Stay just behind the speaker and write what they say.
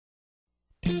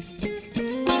Life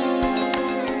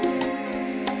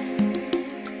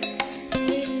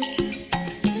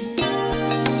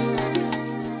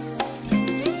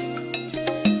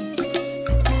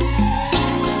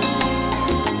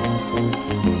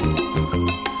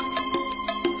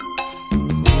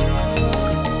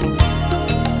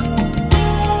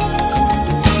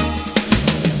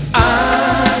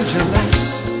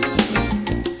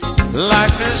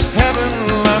is heaven,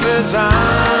 love is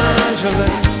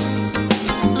Angeles.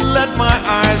 Let my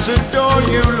eyes adore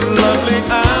you, lovely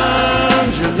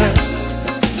Angeles.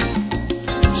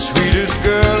 Sweetest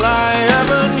girl I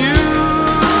ever knew.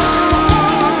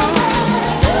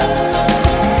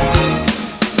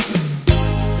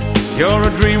 You're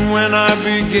a dream when I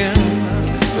begin,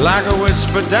 like a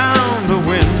whisper down the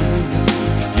wind.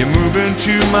 You move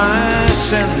into my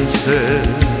senses.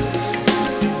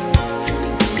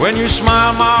 When you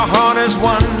smile, my heart is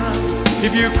one.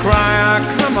 If you cry, I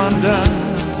come undone.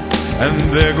 And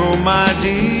there go my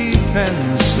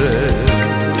defenses.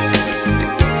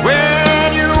 When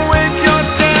you wake, your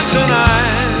dancing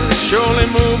eyes surely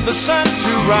move the sun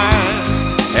to rise.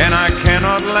 And I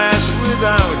cannot last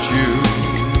without you.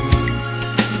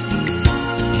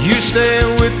 You stay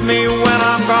with me when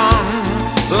I'm gone,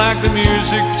 like the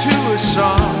music to a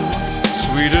song.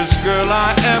 Sweetest girl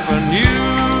I ever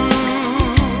knew.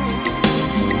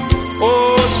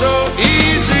 Oh, so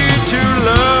easy to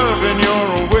love in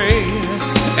your way.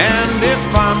 And if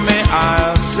I may,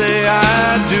 I'll say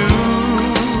I do.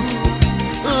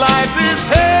 Life is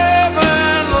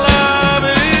heaven, love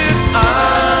is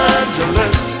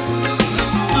Angeles.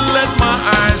 Let my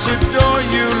eyes adore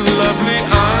you, lovely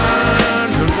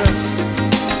Angeles.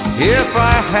 If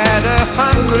I had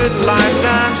 100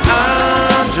 lifetimes,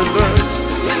 Angeles,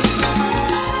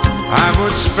 I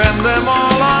would spend them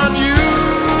all on you.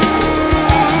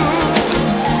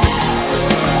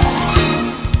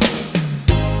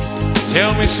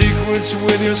 Tell me secrets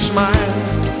with your smile.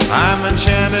 I'm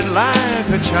enchanted like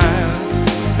a child,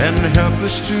 and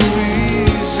helpless to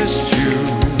resist you.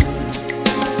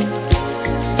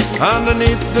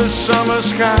 Underneath the summer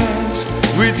skies,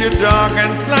 with your dark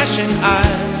and flashing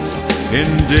eyes, in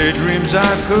daydreams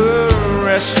I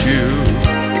caress you.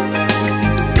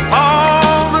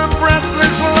 All the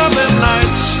breathless lovely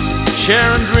nights,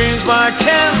 sharing dreams by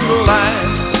candlelight,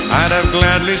 I'd have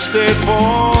gladly stayed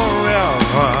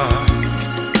forever.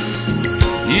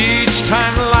 Each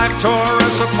time life tore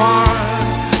us apart,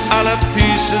 I left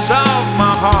pieces of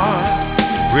my heart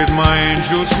with my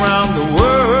angels round the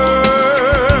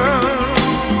world.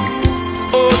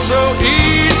 Oh, so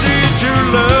easy to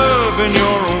love in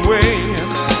your way.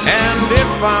 And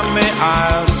if I may,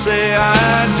 I'll say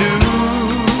I do.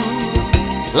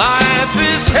 Life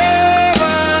is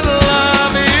heaven,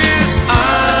 love is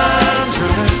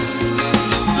Angeles.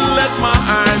 Let my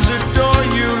eyes adore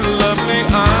you, lovely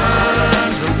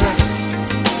Angeles.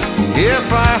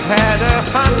 If I had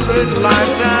 100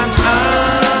 lifetimes,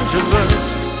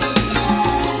 Angeles,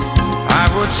 I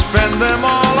would spend them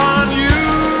all on you.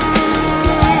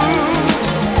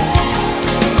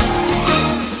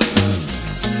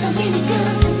 So many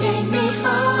girls that make me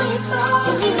fall,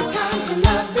 so little time to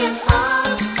love them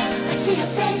all. I see a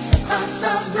face across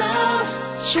the road,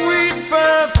 Sweet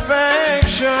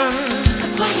perfection, a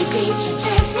quiet beach, a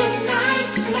jasmine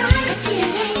night. I see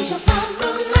an angel from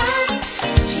moonlight.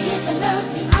 She is the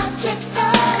lovely object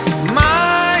of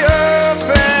my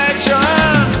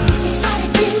affection.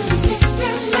 exotic beauty's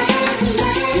distant lands.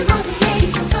 You are the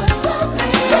angels of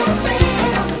romance,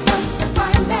 and all the ones that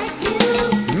find that you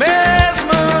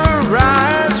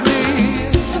Mesmerize me.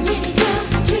 so many girls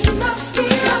I dream of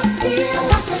still.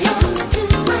 Lost I only to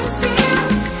myself.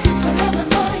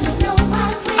 Forevermore, you know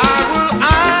I will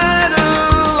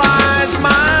idolize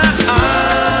my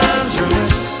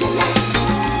Angeles.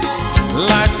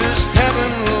 Life is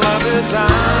heaven, love is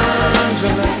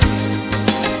Angeles.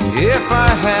 If I